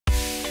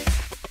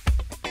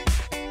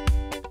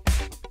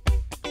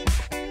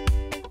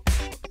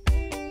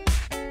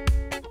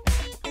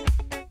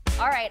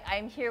right,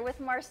 I'm here with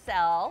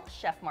Marcel,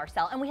 Chef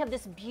Marcel, and we have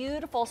this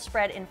beautiful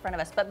spread in front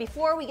of us. But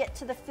before we get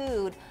to the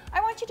food,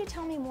 I want you to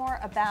tell me more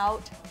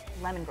about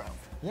Lemon Grove.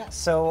 Yeah,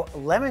 so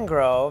Lemon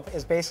Grove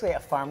is basically a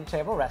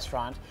farm-to-table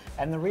restaurant,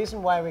 and the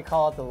reason why we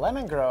call it the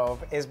Lemon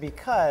Grove is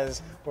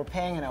because we're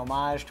paying an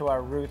homage to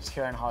our roots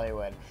here in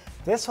Hollywood.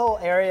 This whole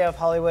area of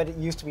Hollywood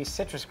used to be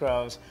citrus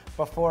groves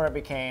before it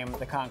became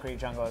the concrete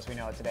jungle as we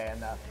know it today,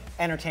 and the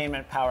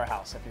entertainment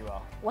powerhouse, if you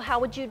will. Well, how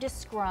would you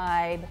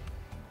describe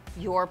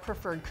your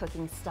preferred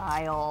cooking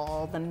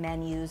style, the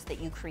menus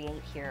that you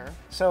create here?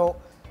 So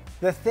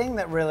the thing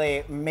that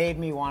really made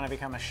me want to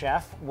become a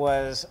chef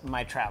was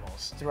my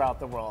travels throughout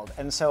the world.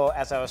 And so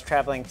as I was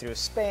traveling through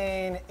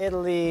Spain,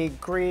 Italy,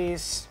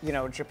 Greece,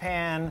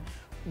 Japan,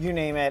 you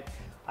name it,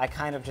 I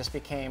kind of just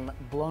became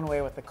blown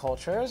away with the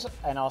cultures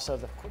and also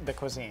the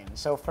cuisine.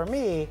 So for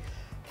me,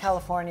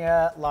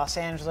 California, Los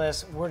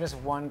Angeles, we're just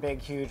one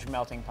big, huge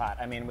melting pot.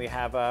 I mean, we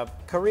have a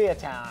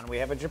Koreatown, we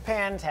have a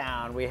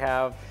Japantown, we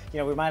have,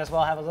 we might as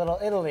well have a little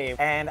Italy.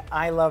 And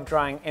I love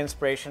drawing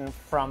inspiration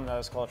from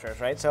those cultures,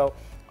 right? So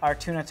our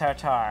tuna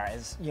tartare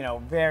is,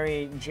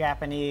 very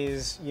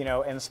Japanese,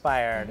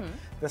 inspired. Mm-hmm.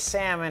 The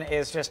salmon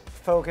is just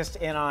focused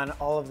in on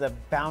all of the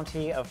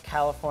bounty of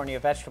California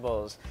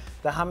vegetables.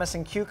 The hummus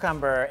and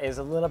cucumber is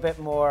a little bit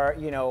more,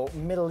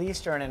 Middle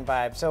Eastern in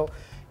vibe. So,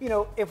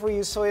 if we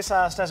use soy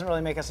sauce, doesn't really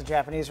make us a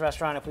Japanese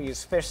restaurant. If we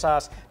use fish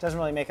sauce, doesn't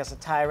really make us a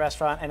Thai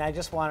restaurant. And I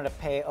just wanted to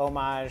pay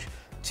homage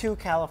to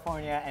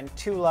California and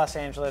to Los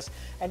Angeles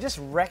and just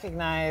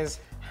recognize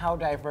how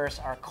diverse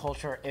our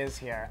culture is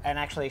here and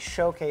actually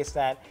showcase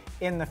that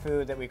in the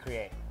food that we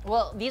create.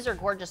 Well, these are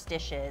gorgeous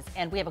dishes,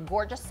 and we have a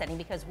gorgeous setting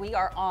because we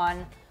are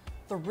on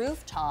the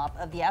rooftop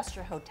of the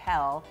Astor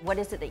Hotel. What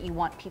is it that you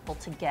want people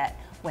to get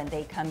when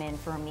they come in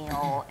for a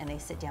meal and they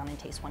sit down and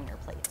taste one of your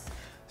plates?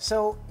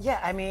 So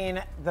yeah, I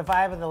mean, the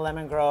vibe of the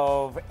Lemon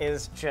Grove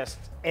is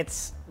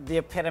it's the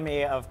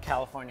epitome of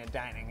California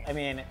dining. I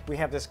mean, we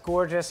have this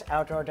gorgeous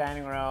outdoor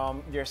dining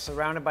room. You're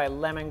surrounded by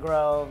lemon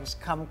groves,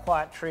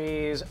 kumquat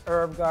trees,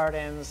 herb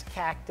gardens,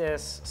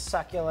 cactus,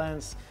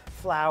 succulents,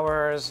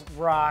 flowers,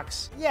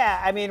 rocks.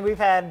 Yeah, I mean, we've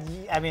had,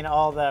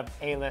 all the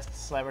A-list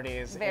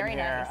celebrities Very in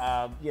here.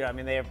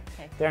 Nice.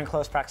 They're in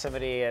close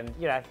proximity, and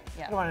I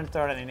don't want to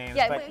throw out any names,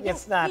 but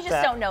it's not. You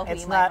just don't know who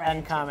it's you not might run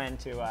uncommon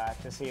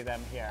to see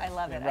them here. I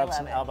love it. Rub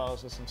some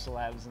elbows with some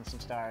celebs and some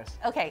stars.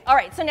 Okay, all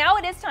right. So now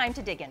it is time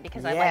to dig in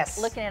because I like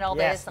looking at all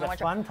this. Yes, and the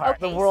fun part.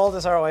 Okay. The world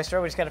is our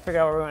oyster. We just got to figure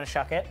out where we want to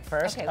shuck it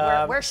first. Okay,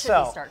 where should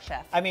we start,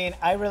 Chef? I mean,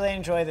 I really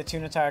enjoy the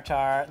tuna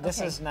tartare.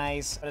 This is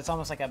nice, but it's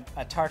almost like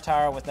a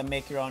tartare with a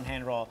make-your-own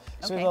hand roll.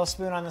 So a little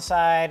spoon on the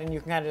side, and you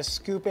can kind of just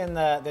scoop in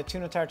the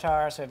tuna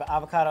tartare. So we have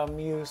avocado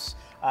mousse,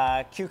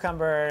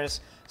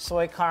 cucumbers,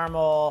 soy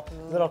caramel,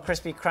 little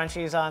crispy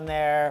crunchies on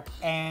there.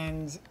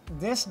 And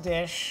this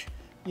dish,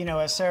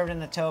 is served in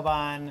the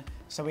toban.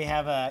 So we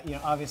have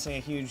obviously a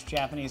huge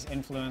Japanese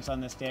influence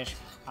on this dish.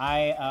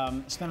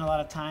 I spent a lot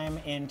of time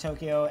in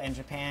Tokyo and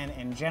Japan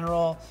in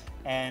general,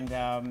 and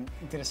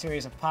did a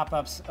series of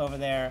pop-ups over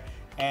there,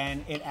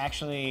 and it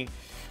actually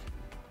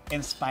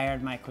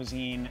inspired my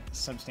cuisine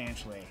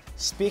substantially.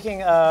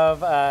 Speaking of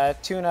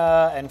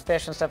tuna and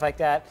fish and stuff like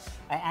that,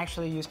 I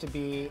actually used to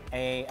be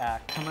a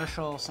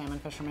commercial salmon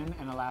fisherman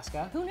in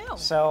Alaska. Who knew?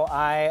 So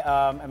I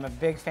am a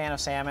big fan of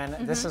salmon.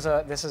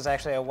 Mm-hmm. This is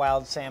actually a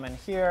wild salmon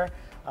here.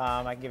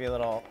 I can give you a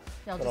little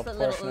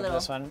portion of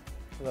this one,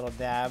 a little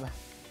dab.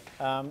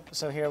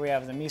 So here we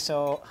have the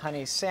miso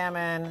honey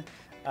salmon,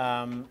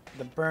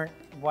 the burnt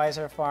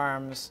Weiser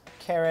Farms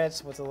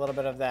carrots with a little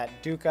bit of that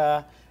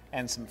dukkha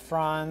and some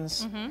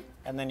fronds. Mm-hmm.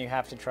 And then you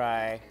have to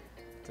try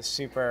the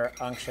super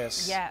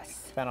unctuous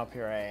fennel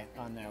puree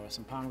on there with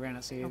some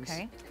pomegranate seeds.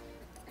 Okay.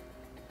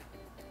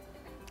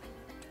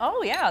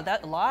 Oh yeah,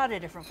 a lot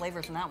of different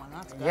flavors in that one.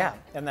 That's good. Yeah,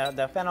 and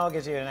the fennel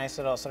gives you a nice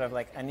little sort of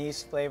like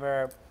anise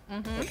flavor,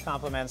 which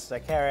complements the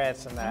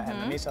carrots and the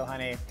miso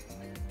honey.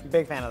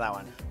 Big fan of that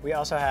one. We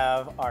also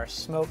have our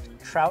smoked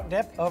trout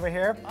dip over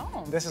here.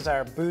 Oh. This is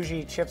our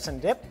bougie chips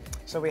and dip.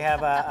 So we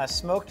have a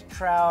smoked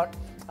trout,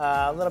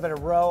 a little bit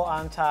of roe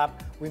on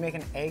top. We make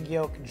an egg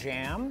yolk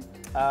jam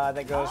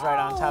that goes right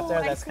on top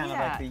there. That's kind of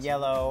like the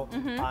yellow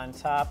on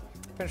top.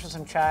 Finish with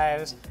some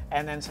chives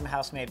and then some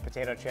house-made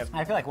potato chips.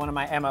 I feel like one of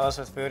my MOs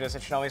with food is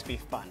it should always be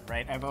fun,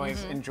 right? I've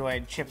always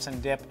enjoyed chips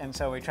and dip, and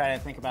so we try to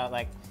think about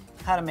like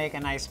how to make a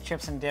nice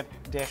chips and dip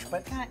dish,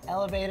 but kind of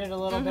elevate it a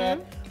little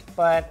bit.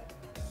 But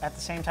at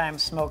the same time,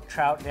 smoked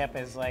trout dip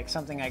is like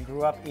something I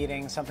grew up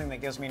eating, something that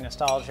gives me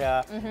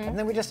nostalgia. And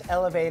then we just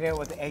elevate it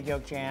with the egg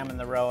yolk jam and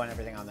the roe and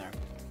everything on there.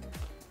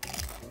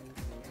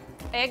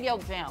 Egg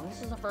yolk jam.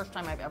 This is the first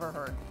time I've ever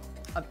heard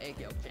of egg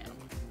yolk jam.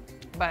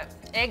 But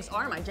eggs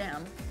are my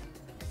jam.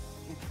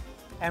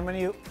 And when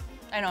you...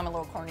 I know I'm a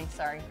little corny,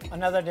 sorry.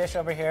 Another dish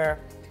over here.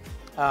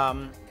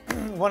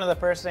 One of the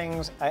first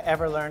things I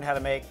ever learned how to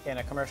make in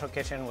a commercial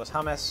kitchen was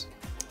hummus.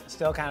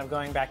 Still kind of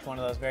going back to one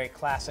of those very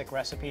classic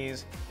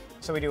recipes.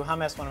 So we do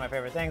hummus, one of my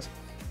favorite things.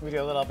 We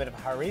do a little bit of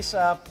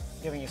harissa,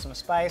 giving you some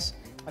spice.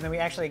 And then we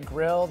actually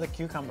grill the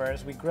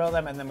cucumbers. We grill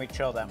them and then we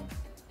chill them.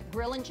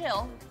 Grill and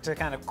chill. To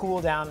kind of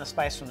cool down the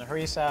spice from the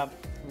harissa,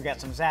 we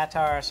got some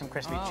za'atar, some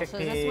crispy chickpeas, so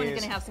this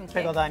one's gonna have some kick.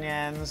 pickled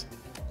onions,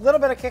 a little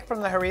bit of kick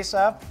from the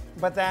harissa,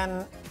 but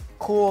then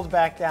cooled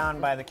back down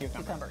by the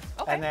cucumber.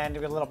 Okay. And then do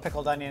a little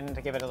pickled onion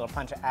to give it a little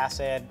punch of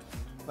acid,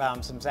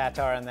 some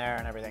za'atar in there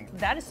and everything.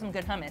 That is some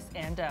good hummus,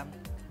 and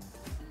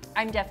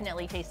I'm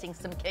definitely tasting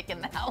some kick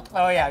in the house.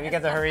 Oh yeah, you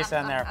get the harissa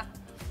in there.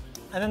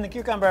 And then the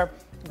cucumber,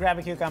 grab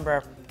a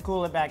cucumber,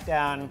 cool it back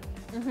down,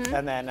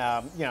 and then,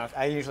 you know,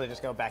 I usually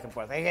just go back and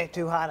forth. I get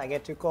too hot, I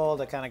get too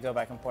cold, I kind of go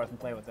back and forth and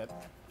play with it.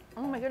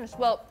 Oh my goodness.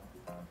 Well,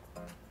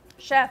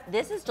 Chef,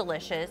 this is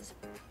delicious.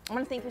 I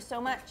want to thank you so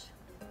much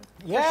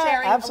for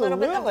sharing absolutely.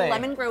 a little bit of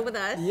lemon grow with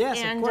us. Yes,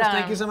 and, of course.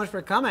 Thank you so much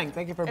for coming.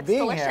 Thank you for being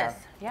delicious. here.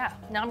 Yeah.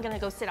 Now I'm going to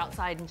go sit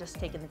outside and just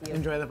take in the view.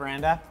 Enjoy the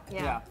veranda.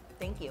 Yeah.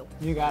 Thank you.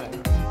 You got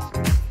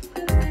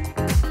it.